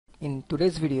In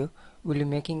today's video, we'll be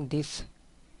making this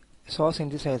SAW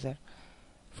synthesizer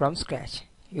from scratch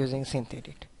using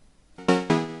Synthedit.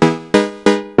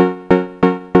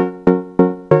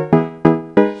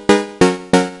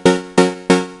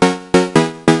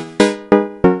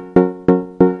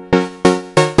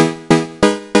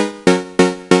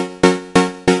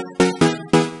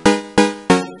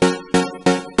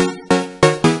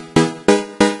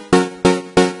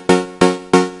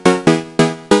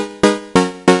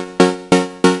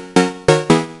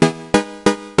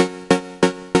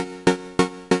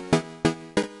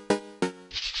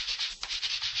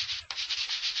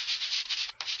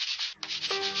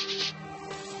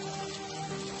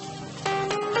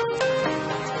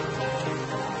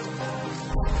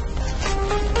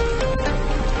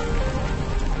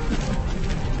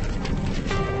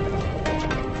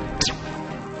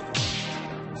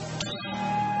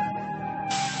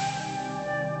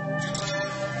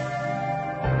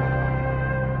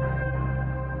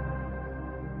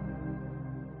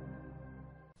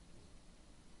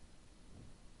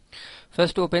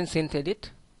 First open Synthedit,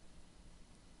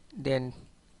 then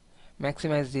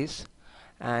maximize this,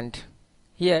 and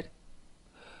here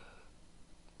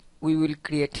we will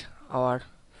create our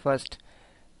first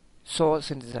SAW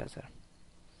synthesizer.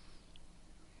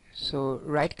 So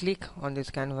right click on this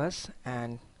canvas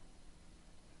and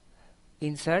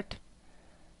insert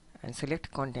and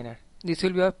select container. This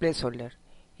will be our placeholder.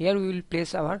 Here we will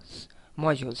place our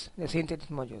modules, the Synthedit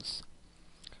modules.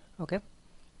 Okay,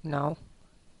 now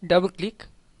double click.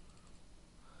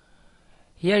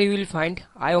 Here you will find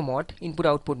IO mode, input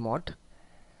output mode,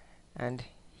 and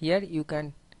here you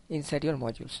can insert your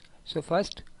modules. So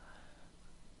first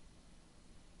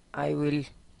I will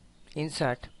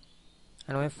insert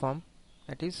an waveform,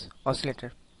 that is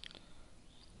oscillator.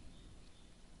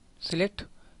 Select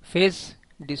phase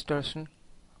distortion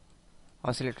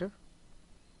oscillator.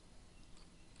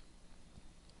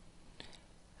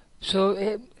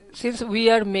 So since we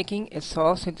are making a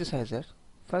SAW synthesizer,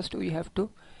 first we have to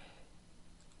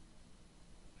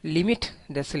limit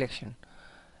the selection.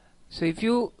 So if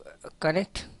you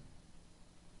connect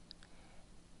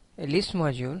a list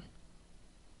module,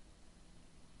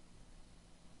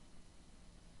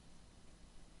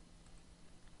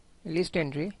 list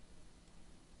entry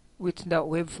with the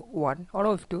wave 1 or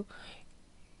wave 2,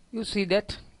 you see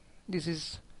that this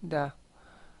is the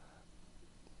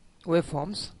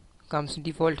waveforms comes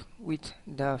default with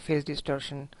the phase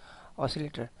distortion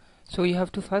oscillator. So you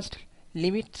have to first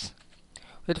limit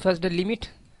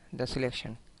the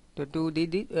selection. To do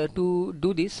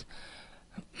this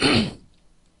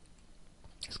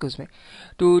excuse me,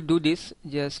 to do this,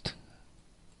 just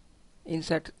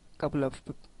insert couple of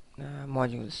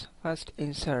modules. First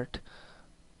insert,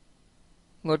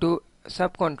 go to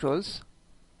subcontrols,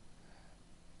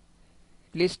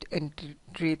 list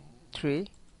entry 3,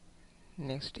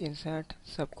 next insert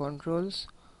subcontrols,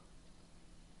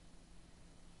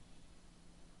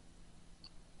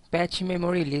 patch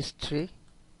memory list 3,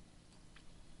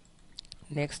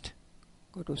 next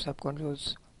go to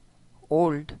subcontrols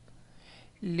old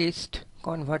list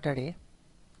convert array,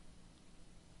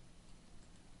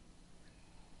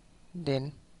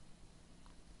 then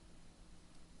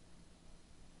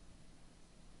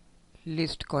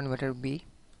list converter B,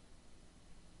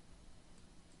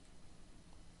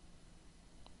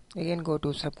 again go to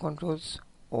subcontrols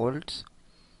olds.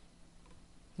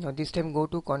 Now this time go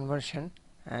to conversion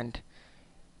and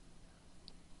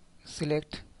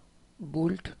select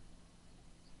bold.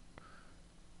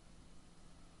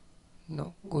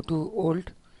 No, go to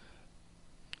old,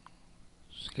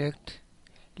 select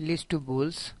list to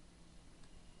bools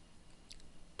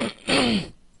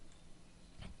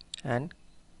and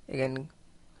again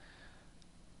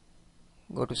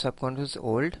go to subcontrols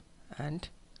old and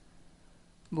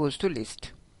bools to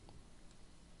list.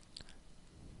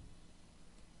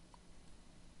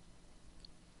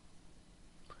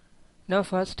 Now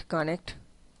first connect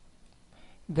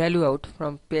value out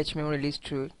from patch memory list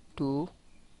to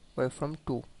waveform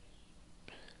 2.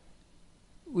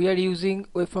 We are using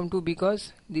waveform 2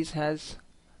 because this has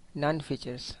none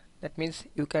features. That means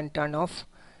you can turn off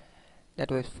that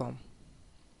waveform,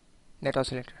 that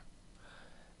oscillator.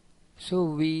 So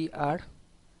we are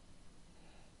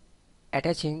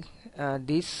attaching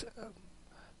this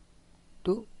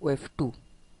to wave 2.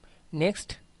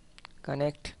 Next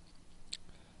connect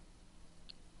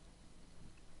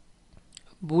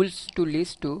bools to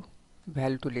list to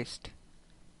value to list,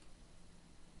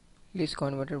 list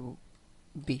converter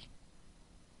B,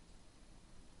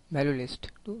 value list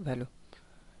to value.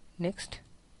 Next,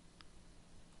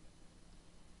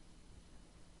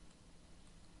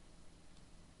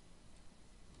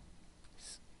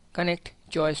 connect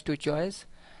choice to choice,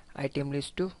 item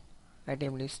list to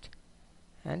item list,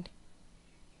 and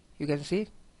you can see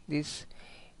this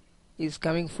is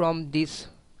coming from this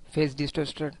phase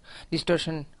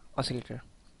distortion oscillator.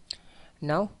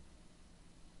 Now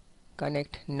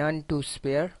connect none to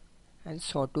spare and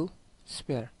SAW to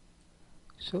spare.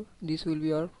 So this will be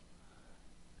your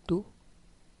two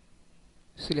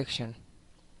selection.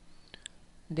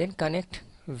 Then connect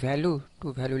value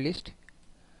to value list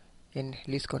in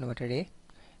list converter A.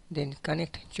 Then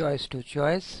connect choice to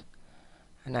choice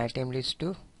and item list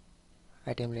to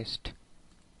item list.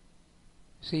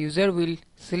 So user will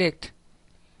select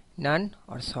none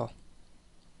or SAW.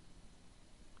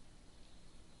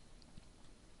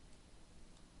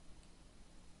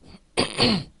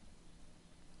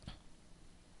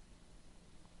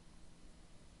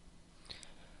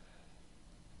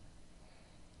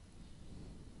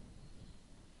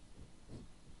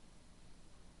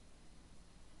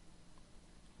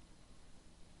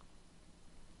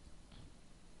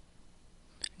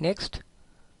 Next,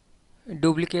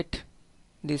 duplicate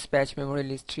this patch memory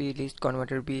list 3, list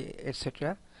converter B,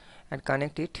 etc. and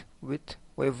connect it with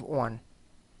wave 1.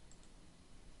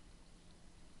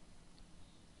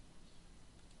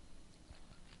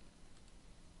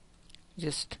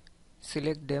 Just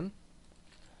select them,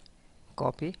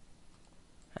 copy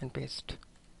and paste,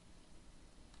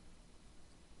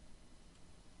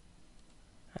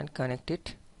 and connect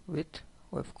it with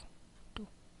wave 2.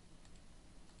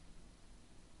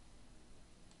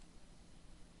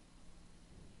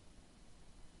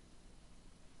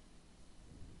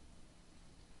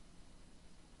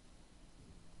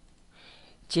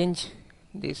 Change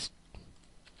this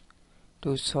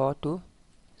to SAW to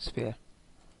spare.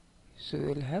 So we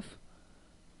will have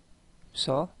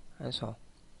SAW and SAW.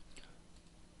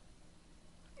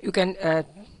 You can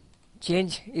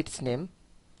change its name.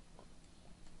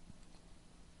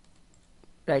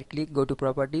 Right click, go to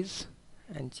properties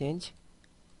and change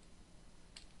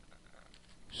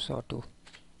SAW to.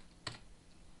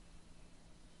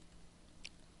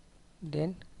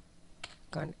 Then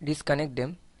disconnect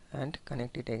them and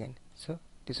connect it again. So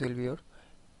this will be your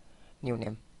new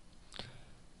name.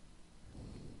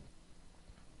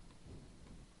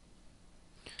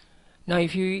 Now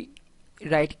if you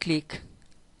right click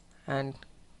and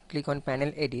click on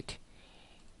panel edit,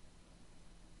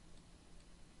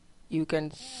 you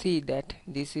can see that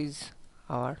this is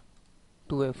our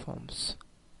two waveforms.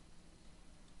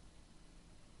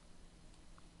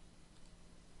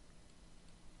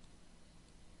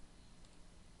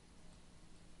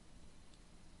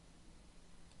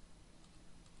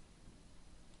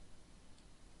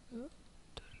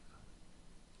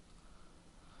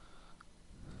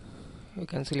 You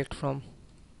can select from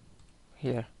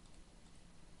here.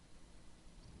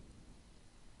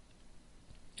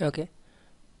 Okay.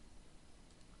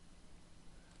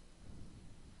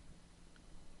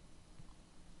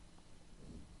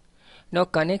 Now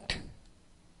connect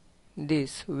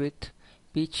this with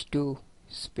pitch to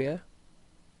spare,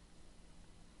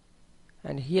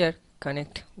 and here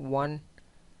connect one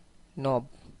knob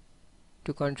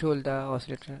to control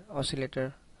the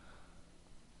oscillator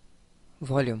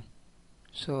volume.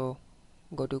 So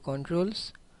go to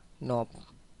controls, knob,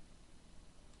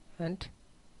 and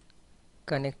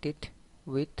connect it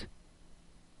with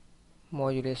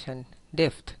modulation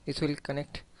depth. This will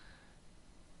connect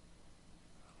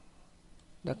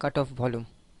the cutoff volume,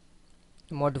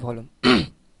 mod volume.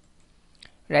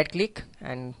 Right click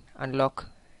and unlock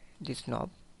this knob.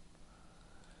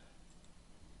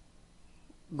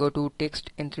 Go to text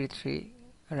entry 3,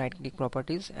 right click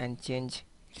properties and change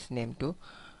its name to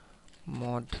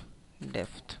mod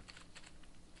depth.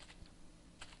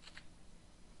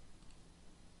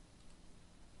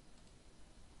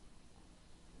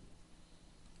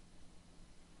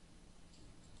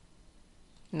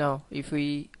 Now if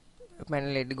we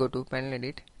panel edit, go to panel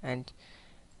edit and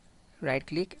right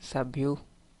click, subview,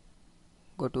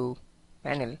 go to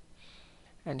panel,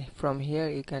 and from here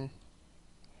you can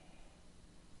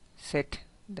set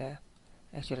the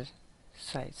actual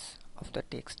size of the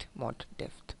text mod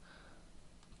depth.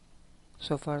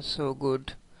 So far so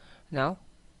good. Now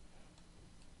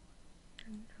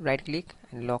right click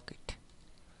and lock it.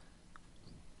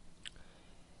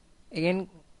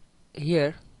 Again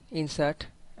here insert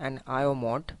an IO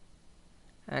mod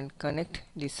and connect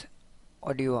this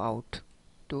audio out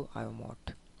to IO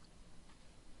mod.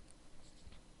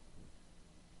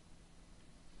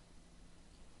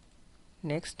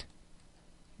 Next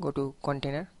go to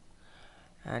container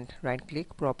and right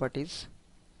click properties,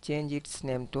 change its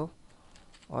name to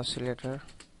oscillator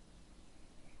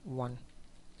 1.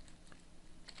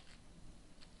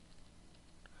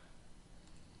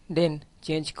 Then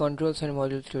change controls and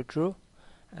modules to true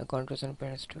and controls and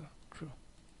parents to true.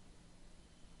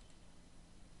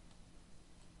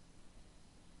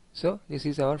 So this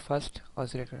is our first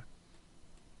oscillator.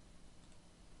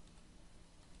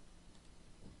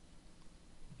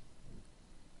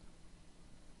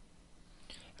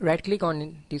 Right click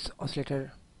on this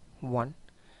oscillator 1,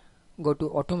 go to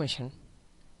automation,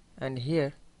 and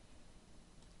here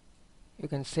you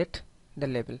can set the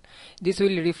label. This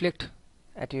will reflect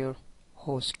at your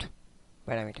host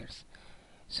parameters.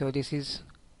 So this is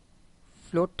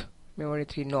float memory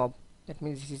 3 knob, that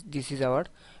means this is our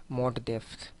mod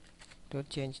depth. To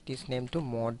change this name to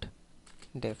mod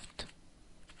depth.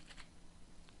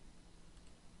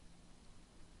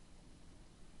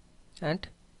 And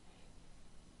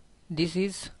this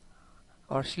is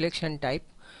our selection type,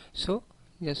 so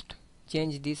just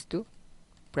change this to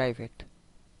private.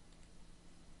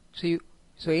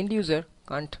 So end user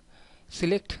can't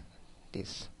select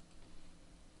this.